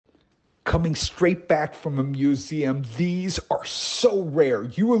coming straight back from a museum. These are so rare.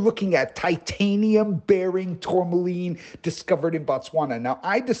 You are looking at titanium-bearing tourmaline discovered in Botswana. Now,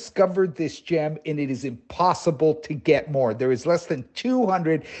 I discovered this gem, and it is impossible to get more. There is less than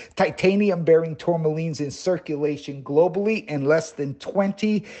 200 titanium-bearing tourmalines in circulation globally, and less than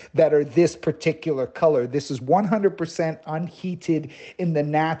 20 that are this particular color. This is 100% unheated in the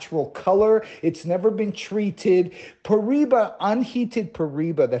natural color. It's never been treated. Pariba, unheated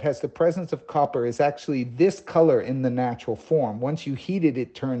Pariba that has the presence of copper is actually this color in the natural form. Once you heat it,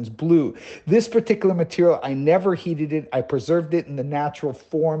 it turns blue. This particular material, I never heated it. I preserved it in the natural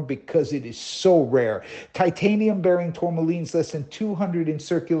form because it is so rare. Titanium-bearing tourmalines, less than 200 in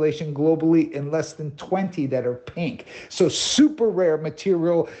circulation globally, and less than 20 that are pink. So super rare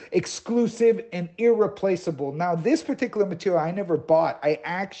material, exclusive and irreplaceable. Now, this particular material I never bought. I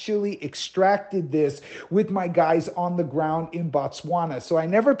actually extracted this with my guys on the ground in Botswana. So I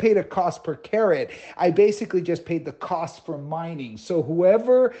never paid a cost per carat. I basically just paid the cost for mining. So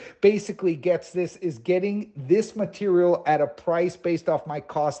whoever basically gets this is getting this material at a price based off my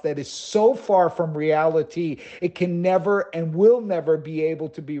cost that is so far from reality, it can never and will never be able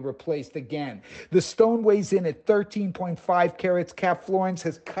to be replaced again. The stone weighs in at 13.5 carats. Florence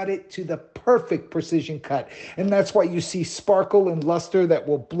has cut it to the perfect precision cut. And that's why you see sparkle and luster that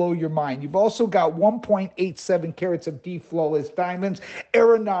will blow your mind. You've also got 1.87 carats of deep flawless diamonds,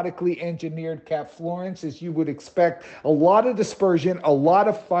 aeronautically engineered Florence, as you would expect. A lot of dispersion, a lot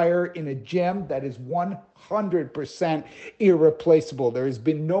of fire in a gem that is 100% irreplaceable. There has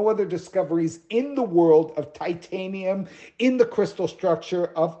been no other discoveries in the world of titanium in the crystal structure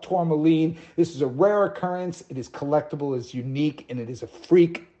of tourmaline. This is a rare occurrence. It is collectible, it's unique, and it is a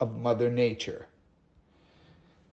freak of Mother Nature.